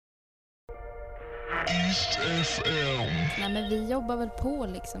East FM. Nej, men vi jobbar väl på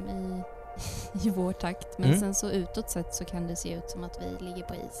liksom i vår takt. Men sen så utåt sett så kan det se ut som att vi ligger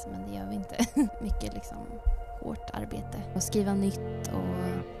på is. Men det gör vi inte. Mycket liksom hårt arbete. Och skriva nytt och...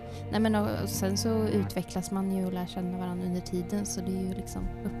 Nej, men och sen så utvecklas man ju och lär känna varandra under tiden. Så det är ju liksom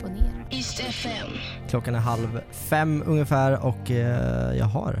upp och ner. East FM. Klockan är 4:30 ungefär och jag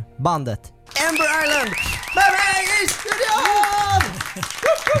har bandet Ember Island med mig i studion!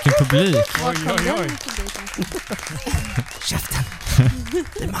 Vilken publik. Oj. Käften!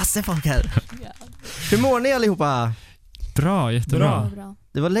 Det är massor folk här. Hur mår ni allihopa? Bra, jättebra. Bra.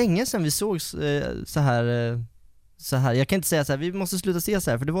 Det var länge sedan vi såg så här. Jag kan inte säga så här, vi måste sluta se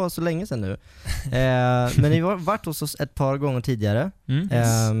så här för det var så länge sedan nu. Men ni har varit hos oss ett par gånger tidigare.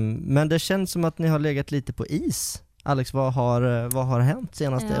 Men det känns som att ni har legat lite på is. Alex, vad har hänt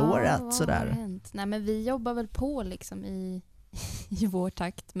senaste året sådär? Har hänt? Nej, men vi jobbar väl på liksom i vår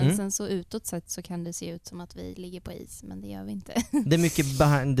takt. Men sen så utåt sett så kan det se ut som att vi ligger på is. Men det gör vi inte. Det är mycket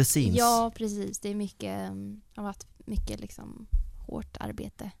behind the scenes. Ja, precis. Det är mycket, har varit mycket liksom hårt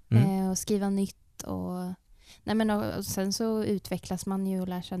arbete. Och skriva nytt och... Nej, men och sen så utvecklas man ju och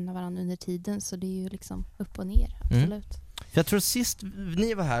lär känna varandra under tiden. Så det är ju liksom upp och ner, absolut. För jag tror sist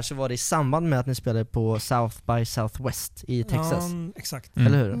ni var här så var det i samband med att ni spelade på South by Southwest i Texas. Exakt.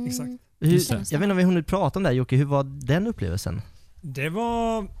 Eller hur? Exakt. Jag vet inte om vi hunnit prata om det här, Jocke. Hur var den upplevelsen? Det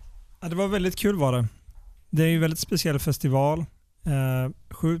var väldigt kul var det. Det är ju en väldigt speciell festival.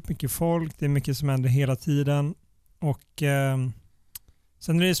 Sjukt mycket folk. Det är mycket som händer hela tiden. Och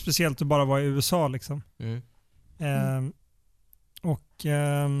sen är det speciellt att bara vara i USA liksom.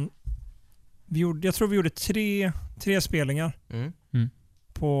 Jag tror vi gjorde tre spelningar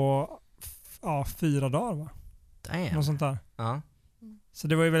på 4 dagar, va? Damn. Något sånt där. Ja. Så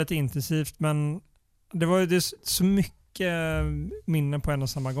det var ju väldigt intensivt, men det var ju så mycket minnen på en och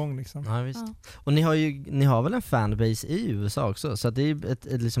samma gång liksom. Ja, visst. Ja. Och ni har väl en fanbase i USA också, så det är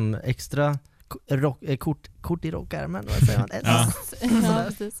ett liksom extra kort i rockärmen, vad säger man? Ja,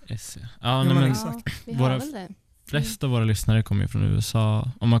 precis. Ja, men vi har väl det. Flesta av våra lyssnare kommer ju från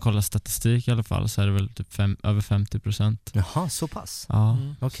USA. Om man kollar statistik i alla fall så är det väl typ över 50%. Jaha, så pass? Ja,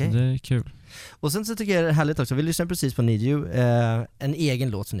 okay. Så det är kul. Och sen så tycker jag det är härligt också. Vi lyssnade precis på Need You, en egen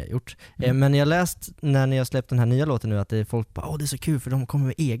låt som ni har gjort. Men jag läst när ni har släppt den här nya låten nu att det är folk bara, det är så kul för de kommer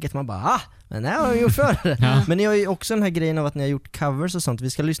med eget. Man bara, men det har jag gjort förr. Men ni har ju också den här grejen av att ni har gjort covers och sånt. Vi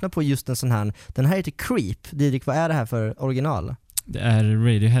ska lyssna på just en sån här. Den här heter Creep. Didrik, vad är det här för original? Det är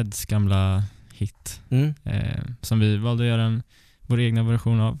Radioheads gamla hit som vi valde att göra vår egna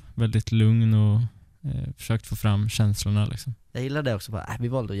version av. Väldigt lugn och försökt få fram känslorna liksom. Jag gillar det också, vi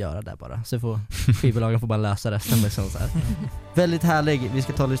valde att göra det bara. Så skivbolagen får bara lösa resten med sånt här. Väldigt härlig, vi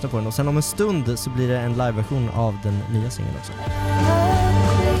ska ta och lyssna på den. Och sen om en stund så blir det en liveversion av den nya singeln också.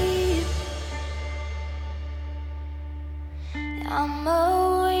 I'm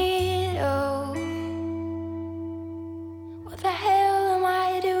a widow. What the hell am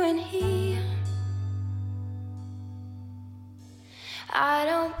I doing here? I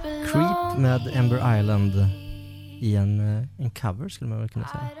don't belong. Creep med Ember Island i en cover skulle man väl kunna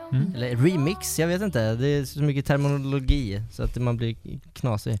säga. Eller remix, jag vet inte. Det är så mycket terminologi så att man blir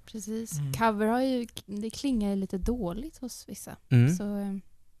knasig. Precis. Cover har ju, det klingar ju lite dåligt hos vissa. Så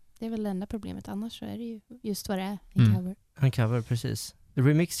det är väl det enda problemet. Annars så är det ju just vad det är, en cover. En cover, precis.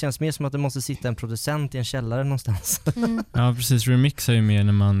 Remix känns mer som att det måste sitta en producent i en källare någonstans. Ja, precis. Remix är ju mer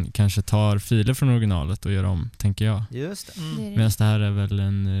när man kanske tar filer från originalet och gör om, tänker jag. Just det. Medan det här är väl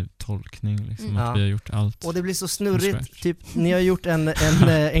en tolkning, liksom, att vi har gjort allt. Och det blir så snurrigt. Typ, ni har gjort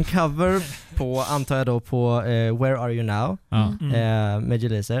en cover på, antar jag då, på Where Are You Now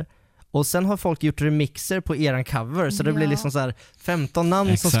med Laser. Och sen har folk gjort remixer på eran cover, så det blir liksom så här 15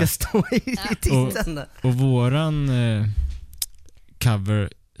 namn som ska stå i titeln. Och våran cover,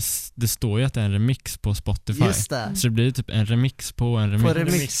 det står ju att det är en remix på Spotify. Just det. Så det blir typ en remix på en remix. På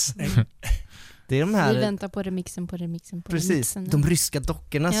remix. Det är de här... Vi väntar på remixen. Precis, de ryska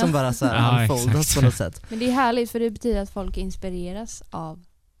dockorna som bara så här unfoldas på något sätt. Men det är härligt för det betyder att folk inspireras av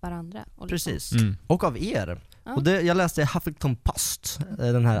varandra. Och precis. Och av er. Och jag läste Huffington Post,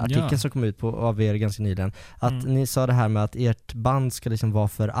 den här artikeln som kom ut av er ganska nyligen, att ni sa det här med att ert band ska liksom vara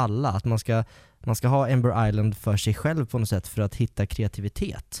för alla, att man ska ha Ember Island för sig själv på något sätt för att hitta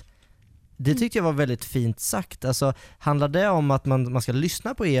kreativitet. Det tyckte jag var väldigt fint sagt. Alltså, handlar det om att man ska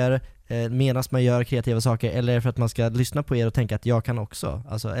lyssna på er medan man gör kreativa saker, eller för att man ska lyssna på er och tänka att jag kan också?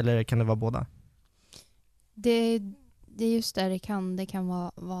 Alltså, eller kan det vara båda? Det är just där det kan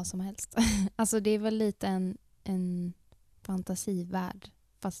vara vad som helst. Alltså det är väl lite en fantasivärld,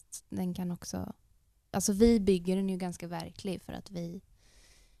 fast den kan också... Alltså vi bygger den ju ganska verklig för att vi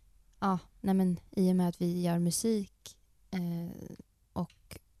nej men i och med att vi gör musik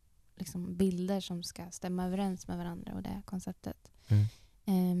och liksom bilder som ska stämma överens med varandra och det konceptet.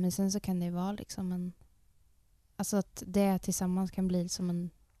 Men sen så kan det vara liksom alltså att det tillsammans kan bli som en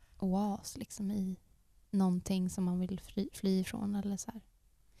oas liksom i någonting som man vill fly ifrån eller så här.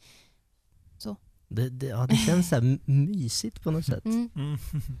 Så. Det känns så här mysigt på något sätt.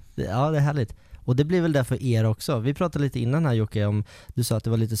 Det är härligt. Och det blir väl där för er också. Vi pratade lite innan här Jocke om, du sa att det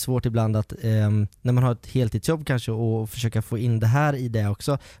var lite svårt ibland att när man har ett heltidsjobb kanske och försöka få in det här i det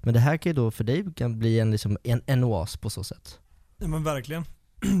också. Men det här kan ju då för dig kan bli en oas på så sätt. Ja men verkligen.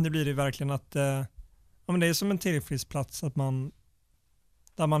 Det blir det verkligen att men det är som en tillflyktsplats att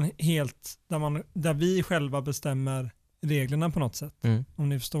där vi själva bestämmer reglerna på något sätt. Om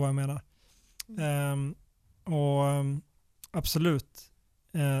ni förstår vad jag menar. Absolut.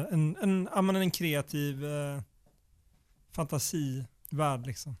 En kreativ fantasivärld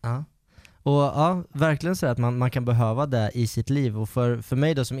liksom. Ja. Och verkligen så att man kan behöva det i sitt liv. Och för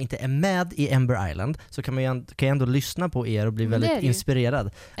mig då som inte är med i Ember Island så kan jag ändå lyssna på er och bli väldigt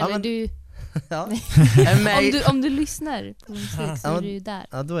inspirerad. Eller du... Ja. om du lyssnar på musik så är du ju där.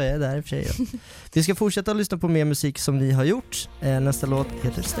 Ja, då är jag där i och för sig. Ja. Vi ska fortsätta att lyssna på mer musik som ni har gjort. Nästa låt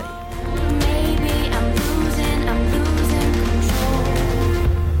heter Stay.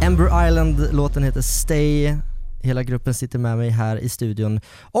 Ember Island-låten heter Stay. Hela gruppen sitter med mig här i studion.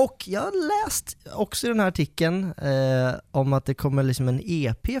 Och jag har läst också i den här artikeln om att det kommer liksom en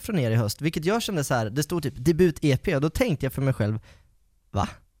EP från er i höst. Vilket jag kände så här, det stod typ debut-EP och då tänkte jag för mig själv, va?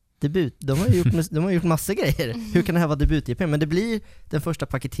 Debut? De har gjort massa grejer. Hur kan det här vara debut-EP? Men det blir den första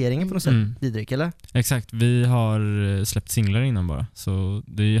paketeringen på något sätt, Didrik, eller? Exakt, vi har släppt singlar innan bara. Så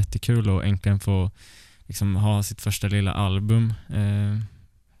det är jättekul att äntligen få liksom ha sitt första lilla album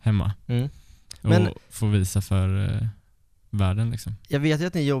hemma. Men, och få visa för världen liksom. Jag vet ju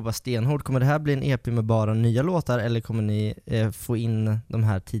att ni jobbar stenhårt. Kommer det här bli en EP med bara nya låtar eller kommer ni få in de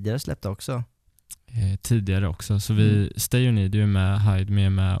här tidigare släppta också? Tidigare också. Så vi Stay och Need är med, Hide är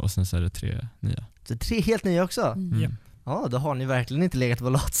med och sen så är det 3 nya. Så 3 helt nya också? Ja, då har ni verkligen inte legat på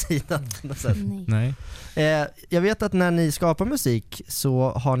latsidan på något sätt. Nej. Jag vet att när ni skapar musik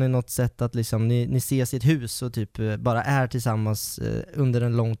så har ni något sätt att liksom, ni ses i ett hus och typ bara är tillsammans under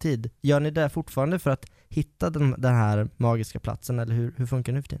en lång tid. Gör ni det fortfarande för att hitta den här magiska platsen eller hur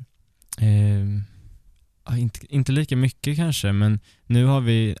funkar det för tiden? Inte lika mycket kanske, men nu har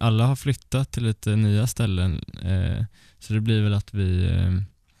alla har flyttat till lite nya ställen så det blir väl att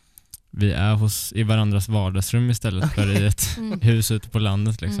vi är i varandras vardagsrum istället för i ett hus ute på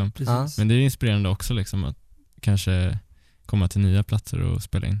landet liksom. Men det är inspirerande också liksom att kanske komma till nya platser och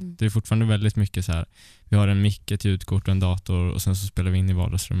spela in. Det är fortfarande väldigt mycket så här. Vi har en mick, ett ljudkort och en dator och sen så spelar vi in i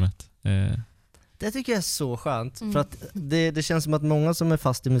vardagsrummet. Det tycker jag är så skönt för att det känns som att många som är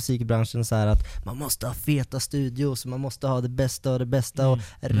fast i musikbranschen så här att man måste ha feta studios, man måste ha det bästa och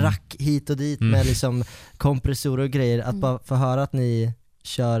rack hit och dit med liksom kompressorer och grejer. Att bara få höra att ni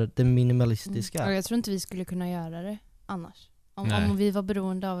kör det minimalistiska. Och jag tror inte vi skulle kunna göra det annars. Om vi var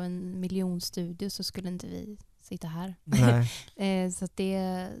beroende av en miljonstudio så skulle inte vi sitta här. Så att det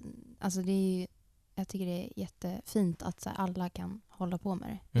är, jag tycker det är jättefint att så här, alla kan hålla på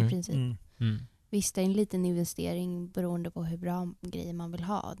med det i princip. Visst, det är en liten investering beroende på hur bra grejer man vill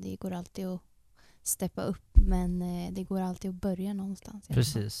ha. Det går alltid att steppa upp, men det går alltid att börja någonstans.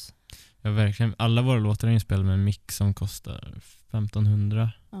 Precis. Ja, verkligen. Alla våra låtar är inspelade med en mick som kostar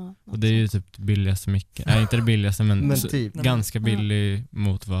 1500. Ja, och det är ju typ det billigaste micken. Nej, inte det billigaste, men typ ganska billig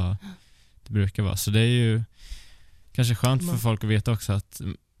mot vad det brukar vara. Så det är ju kanske skönt för folk att veta också att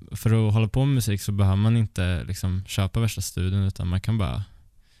för att hålla på med musik så behöver man inte liksom köpa värsta studion, utan man kan bara,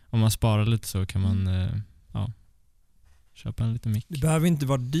 om man sparar lite så kan man köpa en liten mick. Det behöver inte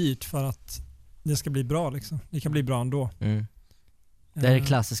vara dyrt för att det ska bli bra liksom. Det kan bli bra ändå. Det är det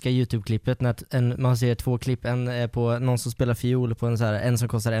klassiska YouTube-klippet när man ser 2 klipp, en är på någon som spelar fiol på en som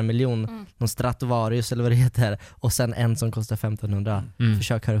kostar 1 miljon, någon Stratovarius eller vad det heter, och sen en som kostar 1500.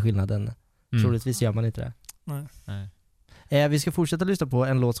 Försök höra skillnaden. Troligtvis gör man inte det. Nej. Vi ska fortsätta lyssna på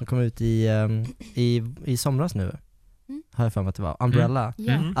en låt som kom ut i somras nu. Har jag för mig att det var Umbrella.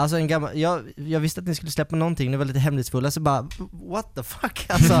 Alltså en gammal, jag visste att ni skulle släppa någonting. Ni var lite hemlighetsfulla, så bara what the fuck.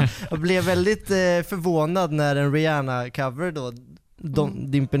 Alltså, jag blev väldigt förvånad när en Rihanna-cover då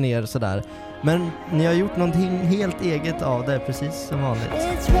dimper ner sådär. Men ni har gjort någonting helt eget av det, precis som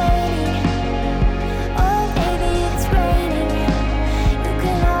vanligt.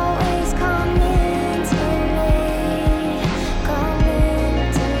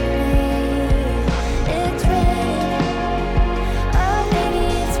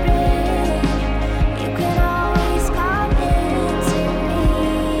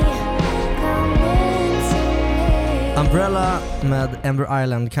 Umbrella med Ember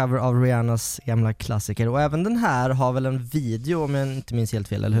Island, cover av Rihannas gamla klassiker. Och även den här har väl en video om jag inte minns helt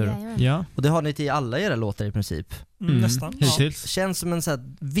fel, eller hur? Ja. Och det har ni till alla era låtar i princip. Nästan. Hittills. Känns som en så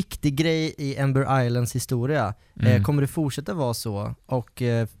här viktig grej i Ember Islands historia. Kommer det fortsätta vara så? Och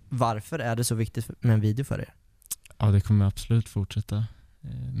varför är det så viktigt med en video för er? Ja, det kommer absolut fortsätta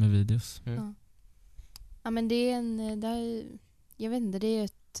med videos. Ja, men det är jag vet inte, det är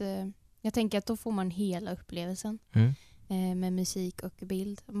ett... Jag tänker att då får man hela upplevelsen med musik och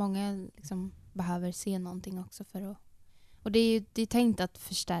bild. Många liksom behöver se någonting också för att... Och det är tänkt att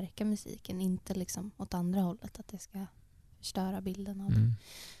förstärka musiken, inte liksom åt andra hållet, att det ska förstöra bilden av det.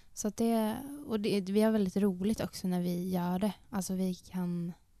 Så att vi har väldigt roligt också när vi gör det. Alltså vi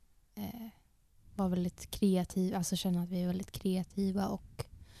kan vara väldigt kreativa, alltså känna att vi är väldigt kreativa, och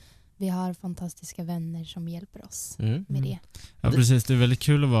vi har fantastiska vänner som hjälper oss med det. Ja, precis. Det är väldigt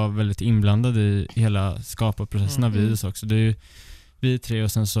kul att vara väldigt inblandad i hela skaparprocessen av videos också. Det är ju vi 3,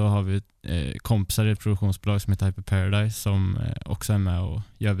 och sen så har vi kompisar i ett produktionsbolag som heter Hyper Paradise som också är med och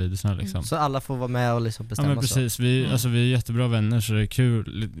gör videorna liksom. Så alla får vara med och liksom bestämma. Ja, men precis. Vi är jättebra vänner, så det är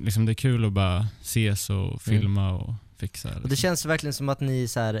kul, liksom, det är kul att bara ses och filma och fixa. Liksom. Och det känns verkligen som att ni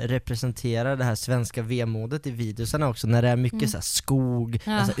så här representerar det här svenska vemodet i videosarna också, när det är mycket så här skog,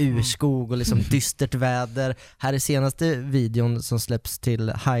 alltså urskog och liksom dystert väder. Här i senaste videon som släpps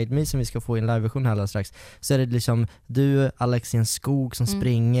till Hide Me, som vi ska få i en liveversion här alldeles strax, så är det liksom du, Alex, i en skog som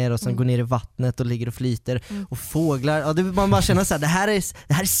springer och sen går ner i vattnet och ligger och flyter och fåglar. Ja, det man bara känner så här, det här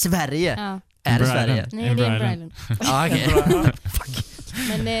är Sverige. Ja. Är det Sverige? Nej, det är Ember Island.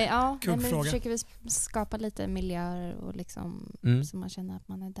 Men vi försöker skapa lite miljöer och liksom så man känner att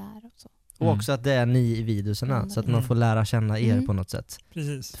man är där och så. Och också att det är ni i videosarna, så att man får lära känna er på något sätt.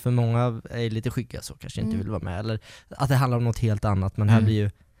 Precis. För många är lite skygga så kanske inte vill vara med, eller att det handlar om något helt annat, men här blir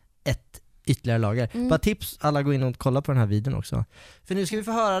ju ett ytterligare lager. Bara tips, alla går in och kolla på den här videon också. För nu ska vi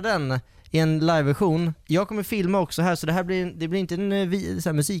få höra den i en liveversion. Jag kommer filma också här, så det blir inte en så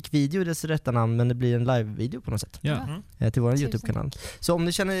här musikvideo i dess rätta namn, men det blir en livevideo på något sätt. Till vår YouTube-kanal. Så om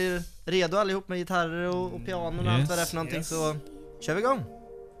ni känner er redo allihop med gitarrer och pianon och allt vad det är för någonting, så kör vi igång.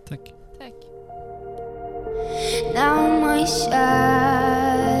 Tack. Now my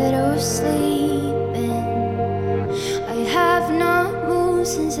shadow's sleeping. I have not moved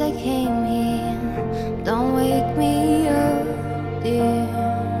since I came here. Don't wake me up, dear.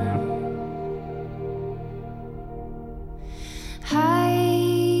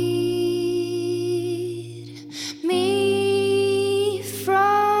 Hide me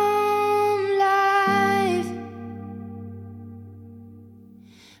from life.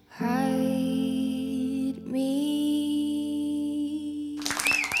 Hide me.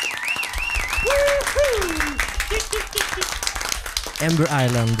 Ember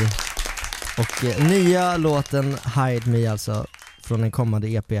Island och nya låten Hide Me, alltså från en kommande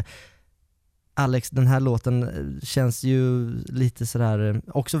EP. Alex, den här låten känns ju lite sådär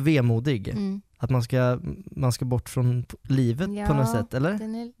också vemodig. Att man ska bort från livet på något sätt, eller?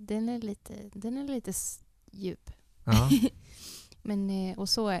 Den är lite djup. Ja. Men och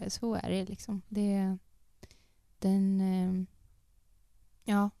så är det liksom. Nej,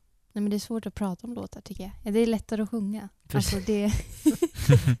 men det är svårt att prata om låtar, tycker jag. Ja, det är lättare att sjunga. Alltså det...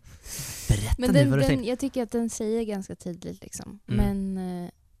 Berätta men nu vad du tänker. jag tycker att den säger ganska tydligt liksom. Men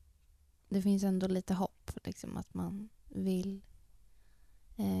det finns ändå lite hopp liksom, att man vill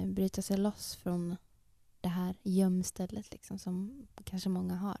bryta sig loss från det här gömstället liksom, som kanske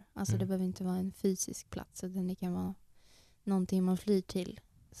många har. Alltså det behöver inte vara en fysisk plats, utan det kan vara någonting man flyr till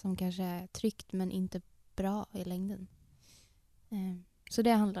som kanske är tryggt men inte bra i längden. Så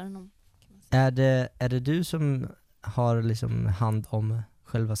det handlar det om. Kan man säga. Är det du som har liksom hand om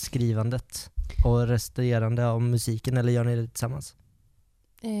själva skrivandet och resterande av musiken, eller gör ni det tillsammans?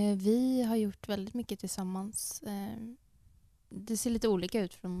 Vi har gjort väldigt mycket tillsammans. Det ser lite olika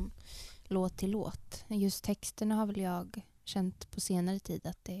ut från låt till låt. Just texterna har väl jag känt på senare tid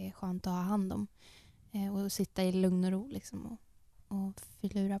att det är skönt att ha hand om. Och sitta i lugn och ro liksom, och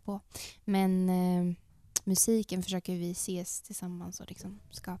filura på. Men musiken försöker vi ses tillsammans och liksom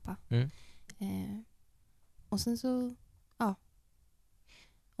skapa. Och sen så,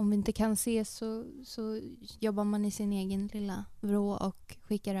 om vi inte kan ses så jobbar man i sin egen lilla vrå och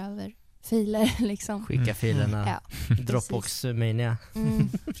skickar över filer liksom. Skicka filerna. Dropbox mania.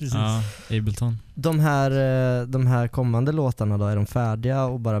 Precis. Ja, Ableton. De här kommande låtarna då, är de färdiga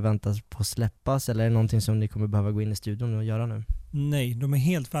och bara väntar på att släppas, eller är det någonting som ni kommer behöva gå in i studion och göra nu? Nej, de är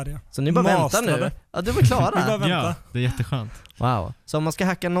helt färdiga. Så ni bara väntar nu? Ja, du var klara. Vi bara väntar. Ja, det är jätteskönt. Wow. Så om man ska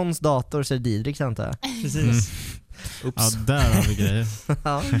hacka någons dator så är det Didrik, antar jag? Precis. Oops. Ja, där har vi grejer.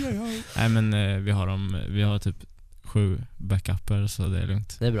 Ja. Nej, men vi har typ 7 backuper, så det är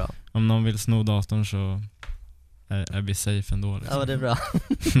lugnt. Det är bra. Om någon vill sno datorn så är vi safe ändå. Liksom. Ja, det är bra.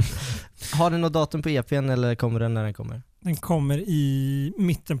 Har ni något datum på EP:n eller kommer den när den kommer? Den kommer i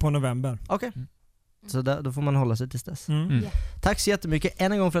mitten på november. Okej. Så då får man hålla sig tills dess. Mm. Tack så jättemycket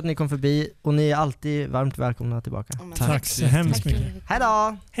än en gång för att ni kom förbi, och ni är alltid varmt välkomna tillbaka. Tack så hemskt mycket. Hej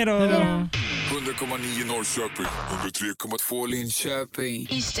då! Hej då! 100,9 Norrköping, 103,2 Linköping.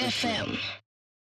 East FM.